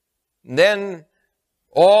 Then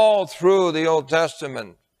all through the Old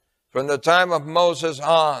Testament, from the time of Moses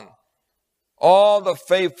on, all the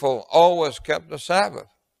faithful always kept the Sabbath,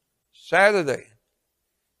 Saturday.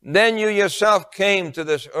 Then you yourself came to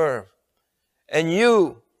this earth and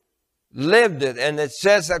you lived it. And it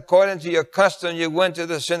says, according to your custom, you went to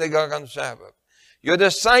the synagogue on Sabbath. Your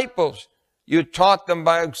disciples, you taught them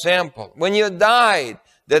by example. When you died,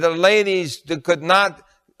 that the ladies that could not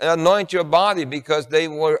anoint your body because they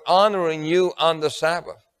were honoring you on the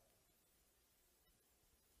Sabbath.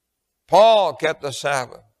 Paul kept the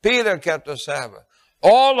Sabbath. Peter kept the Sabbath.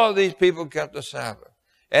 All of these people kept the Sabbath.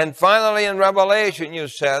 And finally in Revelation you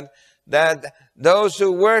said that those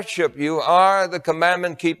who worship you are the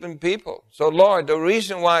commandment-keeping people. So Lord, the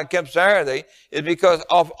reason why I kept Saturday is because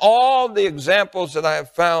of all the examples that I have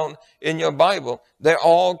found in your Bible, they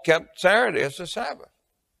all kept Saturday as a Sabbath.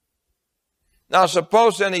 Now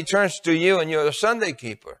suppose then he turns to you and you're a Sunday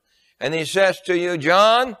keeper. And he says to you,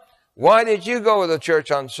 John, why did you go to church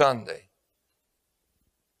on Sunday?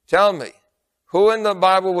 Tell me, who in the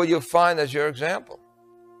Bible will you find as your example?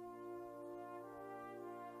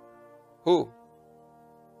 Who?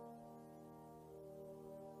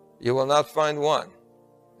 You will not find one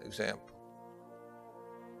example.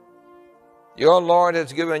 Your Lord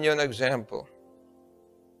has given you an example.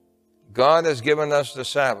 God has given us the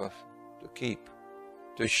Sabbath to keep,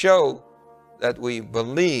 to show that we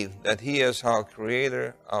believe that He is our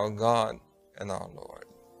Creator, our God, and our Lord.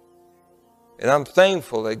 And I'm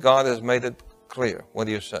thankful that God has made it clear. What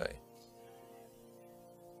do you say?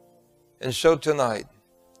 And so tonight,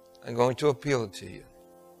 I'm going to appeal to you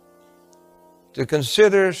to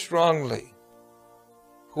consider strongly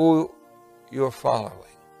who you're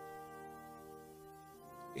following.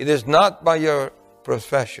 It is not by your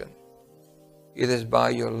profession. It is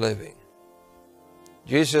by your living.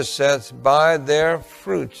 Jesus says, by their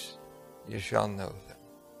fruits you shall know them.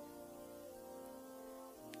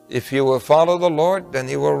 If you will follow the Lord, then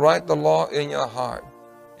He will write the law in your heart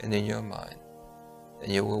and in your mind,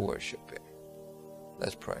 and you will worship Him.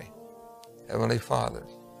 Let's pray. Heavenly Father,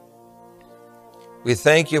 we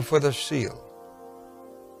thank You for the seal,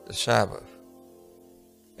 the Sabbath,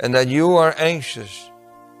 and that You are anxious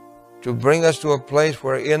to bring us to a place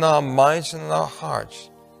where in our minds and in our hearts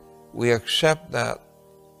we accept that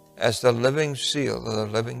as the living seal of the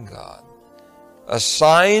living God, a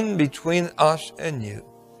sign between us and You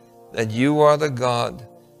that You are the God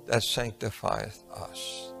that sanctifieth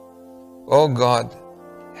us. Oh God,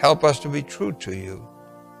 help us to be true to You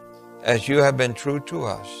as You have been true to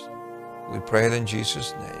us. We pray it in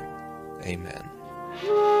Jesus' name. Amen.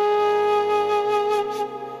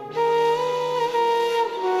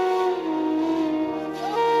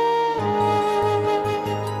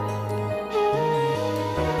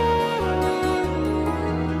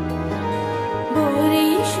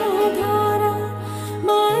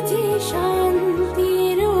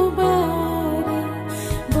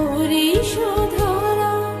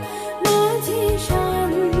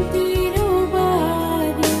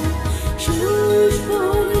 Shush,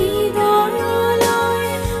 Bodhi Daya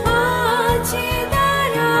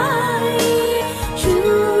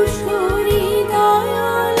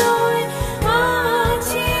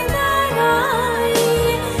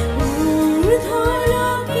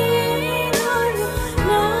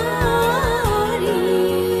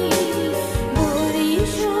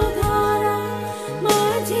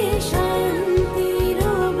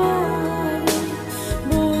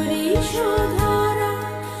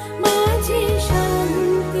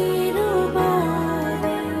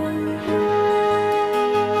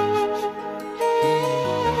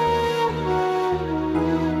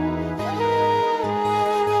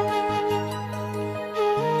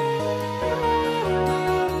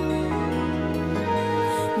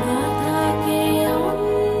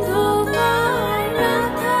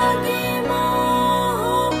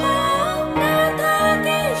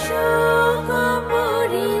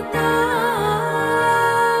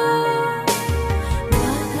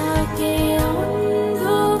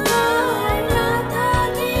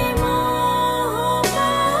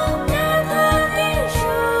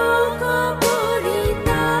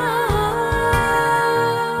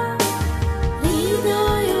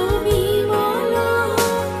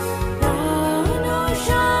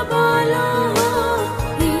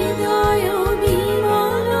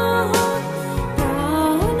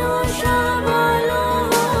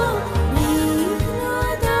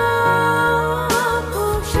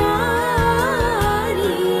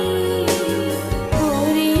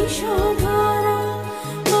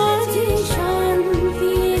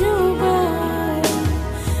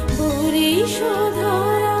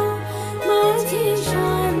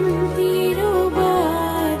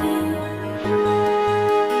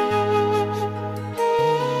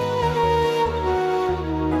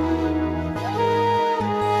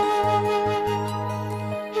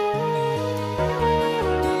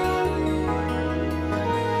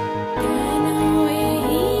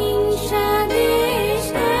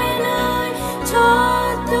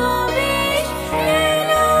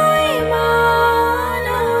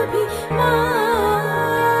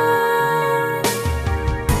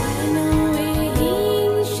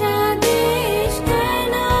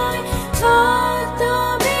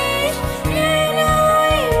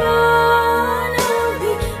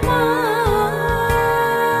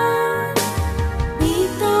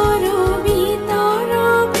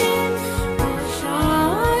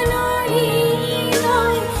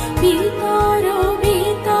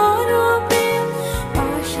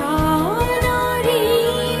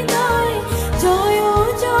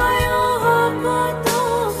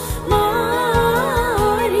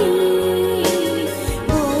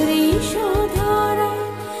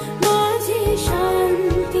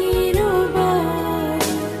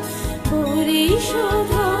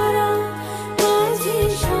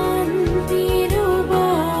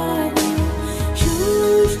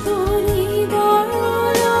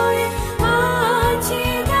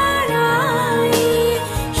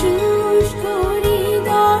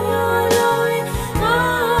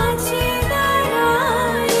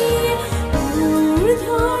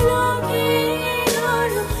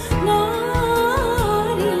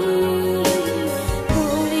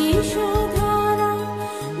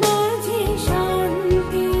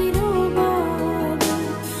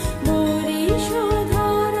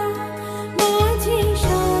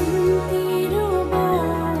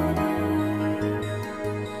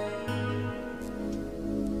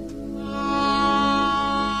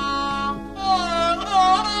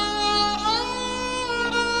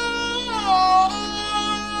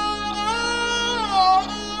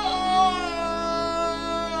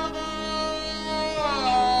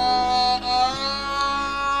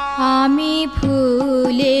আমি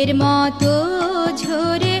ফুলের মতো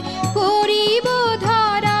ঝরে পড়িব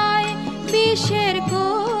ধরায়, বিশ্বের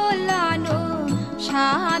কল্যাণ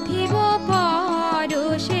সাধিব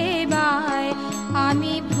পরসেবায়।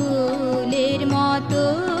 আমি ফুলের মতো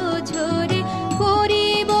ঝরে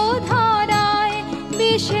পড়িব ধরায়,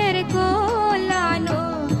 বিশ্বের কল্যাণ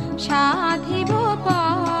সাধিব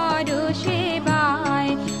পরসেবায়।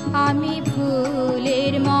 আমি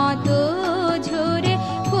ফুলের মতো ঝরে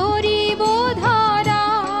পড়িব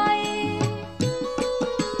ধরায়।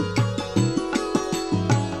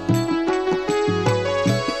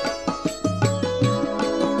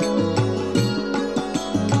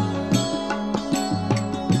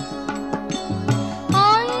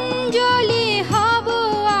 অঞ্জলি হব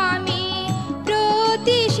আমি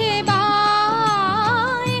প্রতি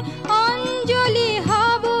সেবায়, অঞ্জলি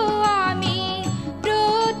হব আমি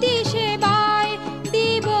প্রতি সেবায়।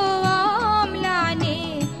 দিব অম্লানে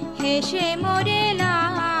হেসে মোরে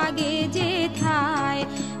লাগে যেথায়,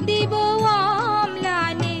 দিব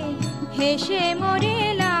অম্লানে হেসে মোরে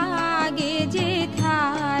লাগে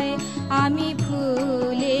যেথায়। আমি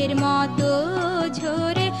ফুলের মতো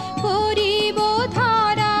ঝরে পড়িব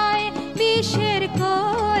ধরায়, বিশ্বের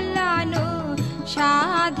কল্যাণ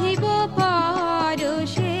সাধিব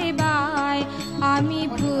পরসেবায়। আমি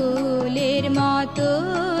ফুলের মতো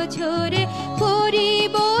ঝরে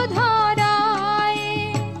পড়িব ধরায়।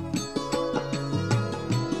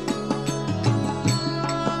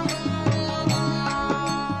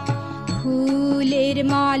 ফুলের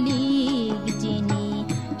মালিক যিনি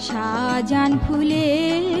সাজান ফুলে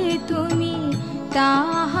তুমি,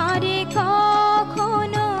 তাহারে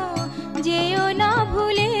কখনো যেও না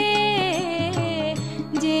ভুলে,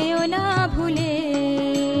 যেও না ভুলে।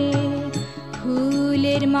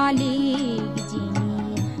 ফুলের মালিক যিনি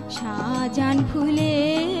সাজান ফুলে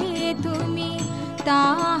তুমি,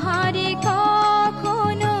 তাহারে